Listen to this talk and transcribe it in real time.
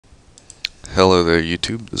Hello there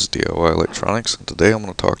YouTube, this is DIY Electronics, and today I'm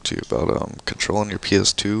going to talk to you about controlling your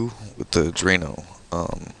PS2 with the Arduino.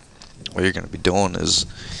 What you're going to be doing is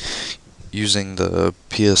using the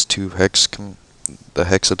PS2 the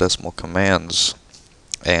hexadecimal commands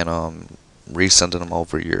and resending them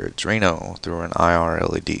over your Arduino through an IR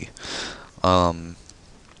LED.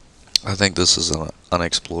 I think this is an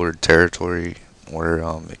unexplored territory where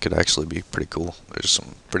it could actually be pretty cool. There's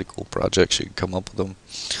some pretty cool projects you can come up with them.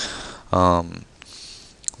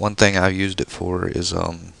 One thing I've used it for is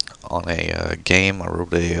on a game. I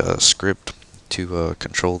wrote a script to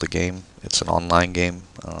control the game. It's an online game.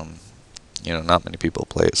 Not many people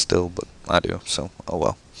play it still, but I do, so oh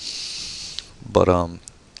well. But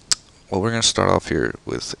what we're gonna start off here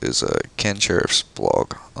with is Ken Sherriff's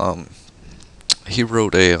blog. He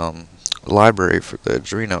wrote a library for the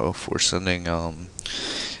Arduino for sending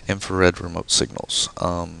infrared remote signals.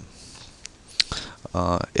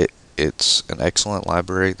 It's an excellent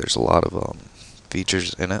library. There's a lot of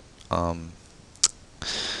features in it. One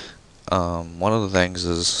of the things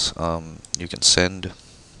is you can send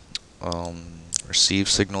receive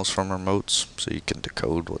signals from remotes, so you can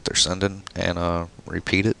decode what they're sending and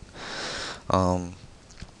repeat it.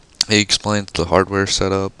 He explains the hardware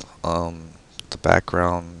setup, the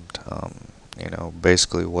background,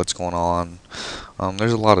 basically what's going on.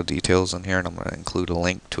 There's a lot of details in here, and I'm going to include a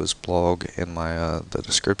link to his blog in my the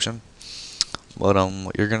description. But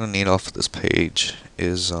what you're going to need off of this page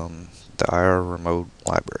is the IR remote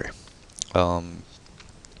library.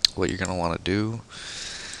 What you're going to want to do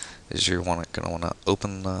is you're going to want to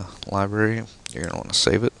open the library. You're going to want to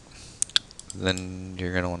save it. Then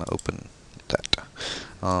you're going to want to open that.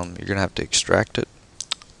 You're going to have to extract it.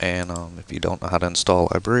 And if you don't know how to install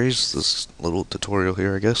libraries, this little tutorial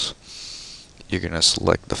here, I guess, you're going to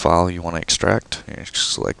select the file you want to extract. You're going to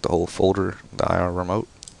select the whole folder, the IR remote.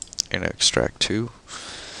 You're going to extract to.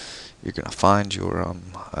 You're going to find your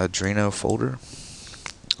Arduino folder.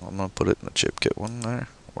 I'm going to put it in the chip kit one there.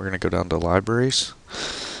 We're going to go down to libraries,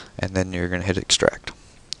 and then you're going to hit extract.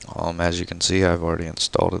 As you can see, I've already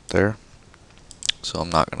installed it there, so I'm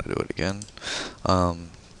not going to do it again.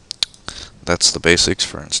 That's the basics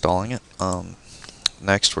for installing it.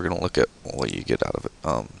 Next, we're going to look at what you get out of it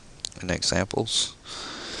in examples.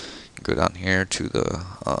 Go down here to the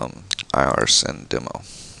IR send demo.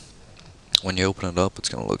 When you open it up, it's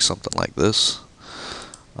going to look something like this.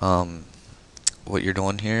 What you're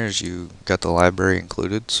doing here is you got the library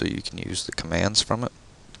included, so you can use the commands from it.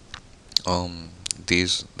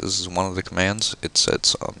 This is one of the commands. It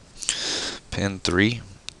sets pin 3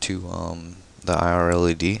 to the IR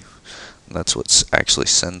LED. That's what actually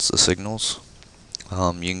sends the signals.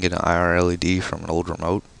 You can get an IR LED from an old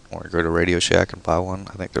remote, or go to Radio Shack and buy one.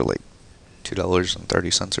 I think they're like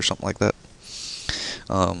 $2.30 or something like that.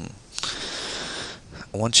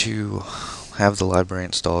 Once you have the library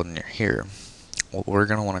installed and you're here, what we're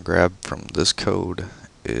going to want to grab from this code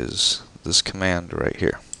is this command right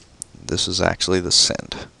here. This is actually the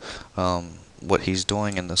send. What he's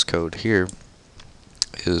doing in this code here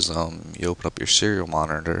is you open up your serial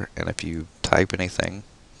monitor, and if you type anything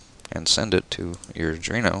and send it to your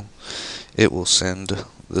Arduino, it will send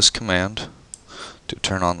this command to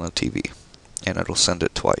turn on the TV, and it'll send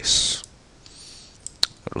it twice.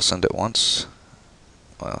 It'll send it once,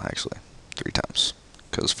 well actually 3 times,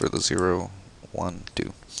 because for the 0, 1,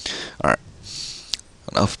 2. Alright,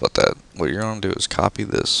 enough about that. What you're going to do is copy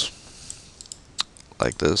this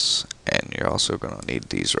like this, and you're also going to need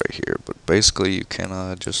these right here, but basically you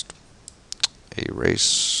can just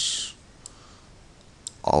erase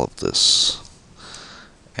all of this,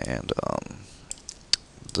 and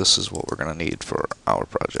this is what we're going to need for our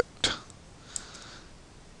project,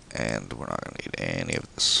 and we're not going to need any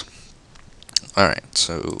of this. Alright,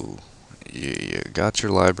 so you got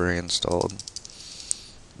your library installed,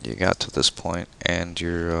 you got to this point, and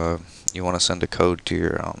you want to send a code to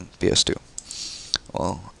your PS2.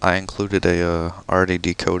 Well, I included a already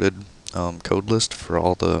decoded code list for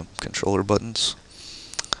all the controller buttons.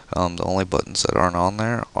 The only buttons that aren't on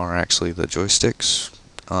there are actually the joysticks,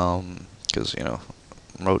 because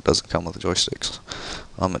remote doesn't come with the joysticks.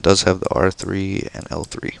 It does have the R3 and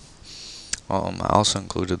L3. I also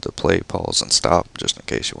included the play, pause, and stop, just in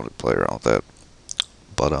case you want to play around with that.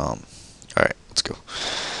 But alright, let's go.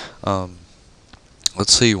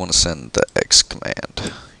 Let's say you want to send the X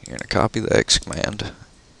command. You're going to copy the X command,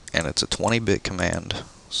 and it's a 20-bit command,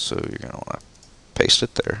 so you're going to want to paste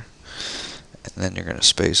it there, and then you're going to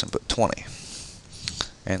space and put 20.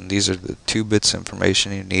 And these are the 2 bits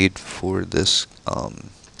information you need for this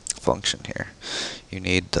function here. You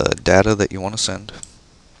need the data that you want to send,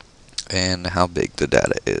 and how big the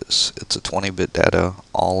data is. It's a 20-bit data.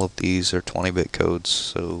 All of these are 20-bit codes,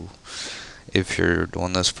 so if you're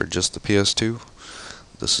doing this for just the PS2,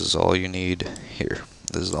 this is all you need here.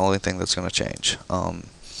 This is the only thing that's going to change.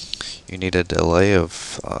 You need a delay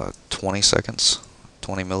of 20 seconds,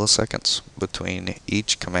 20 milliseconds between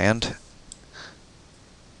each command.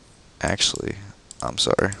 Actually, I'm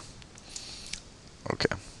sorry.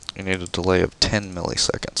 Okay. You need a delay of 10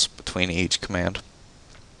 milliseconds between each command.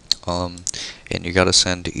 And you gotta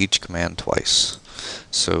send each command twice.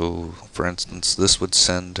 So, for instance, this would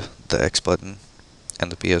send the X button,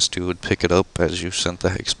 and the PS2 would pick it up as you sent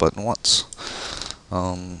the X button once.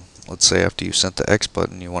 Let's say after you sent the X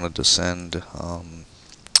button, you wanted to send, I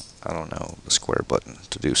don't know, the square button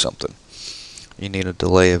to do something. You need a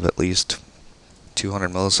delay of at least 200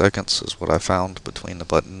 milliseconds is what I found between the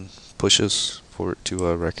button pushes for it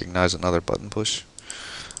to recognize another button push.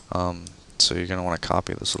 So you're going to want to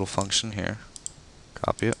copy this little function here,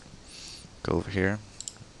 copy it, go over here,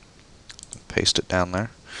 paste it down there.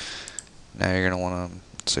 Now you're going to want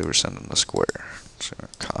to say we're sending a square, so you're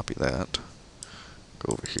going to copy that,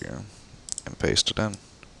 go over here, and paste it in.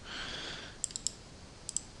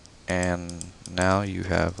 And now you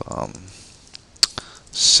have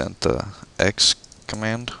sent the X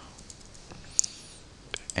command,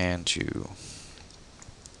 and you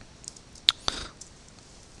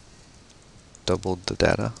doubled the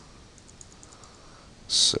data.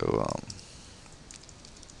 So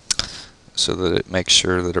so that it makes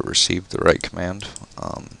sure that it received the right command.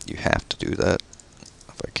 You have to do that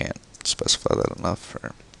if I can't specify that enough.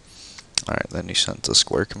 Alright, then you sent the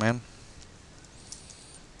square command.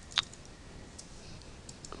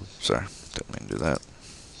 Oops, sorry, didn't mean to do that.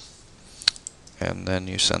 And then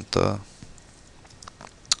you sent the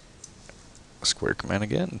square command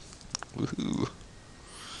again. Woohoo!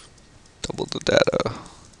 Double the data.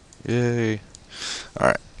 Yay!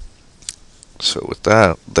 Alright. So with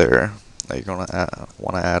that there, now you're going to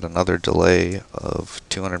want to add another delay of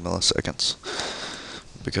 200 milliseconds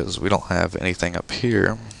because we don't have anything up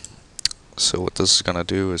here. So what this is going to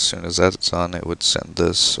do, as soon as that's done, it would send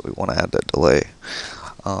this. So we want to add that delay.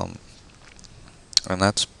 And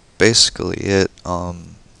that's basically it.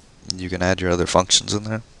 You can add your other functions in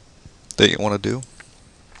there that you want to do.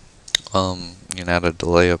 You can add a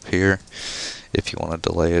delay up here if you want to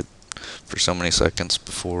delay it for so many seconds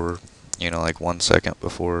before, like 1 second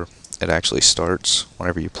before it actually starts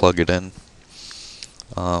whenever you plug it in.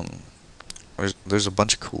 There's a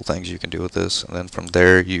bunch of cool things you can do with this, and then from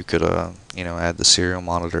there you could add the serial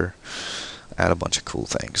monitor, add a bunch of cool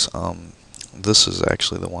things. This is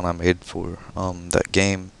actually the one I made for that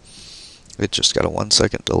game. It just got a 1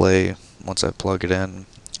 second delay once I plug it in.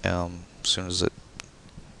 As soon as it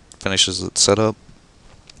finishes its setup,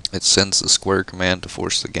 it sends the square command to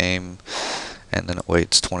force the game, and then it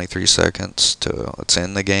waits 23 seconds till it's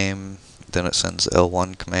in the game. Then it sends the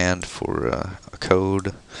L1 command for a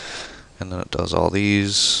code, and then it does all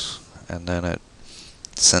these, and then it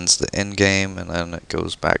sends the end game, and then it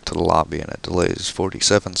goes back to the lobby, and it delays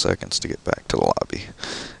 47 seconds to get back to the lobby.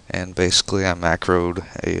 And basically I macroed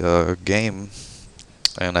a game,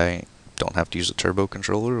 and I don't have to use a turbo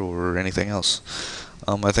controller or anything else.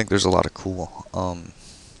 I think there's a lot of cool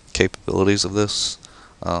capabilities of this.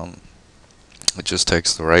 It just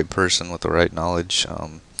takes the right person with the right knowledge.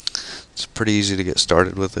 It's pretty easy to get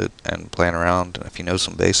started with it and playing around. And if you know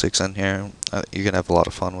some basics in here, you can have a lot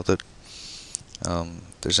of fun with it.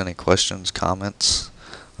 If there's any questions, comments,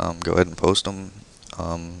 go ahead and post them.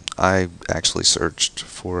 I actually searched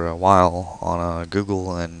for a while on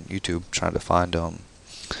Google and YouTube trying to find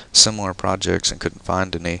similar projects and couldn't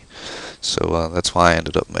find any. So that's why I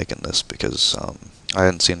ended up making this, because I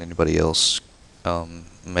hadn't seen anybody else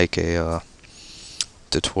make a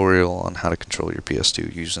tutorial on how to control your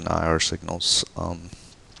PS2 using IR signals.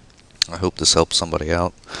 I hope this helps somebody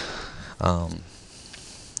out.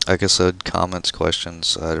 Like I said, comments,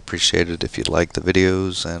 questions, I'd appreciate it if you'd like the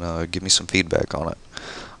videos and give me some feedback on it.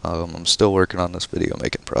 I'm still working on this video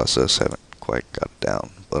making process, haven't quite got it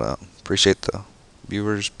down, but appreciate the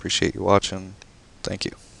viewers, appreciate you watching. Thank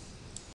you.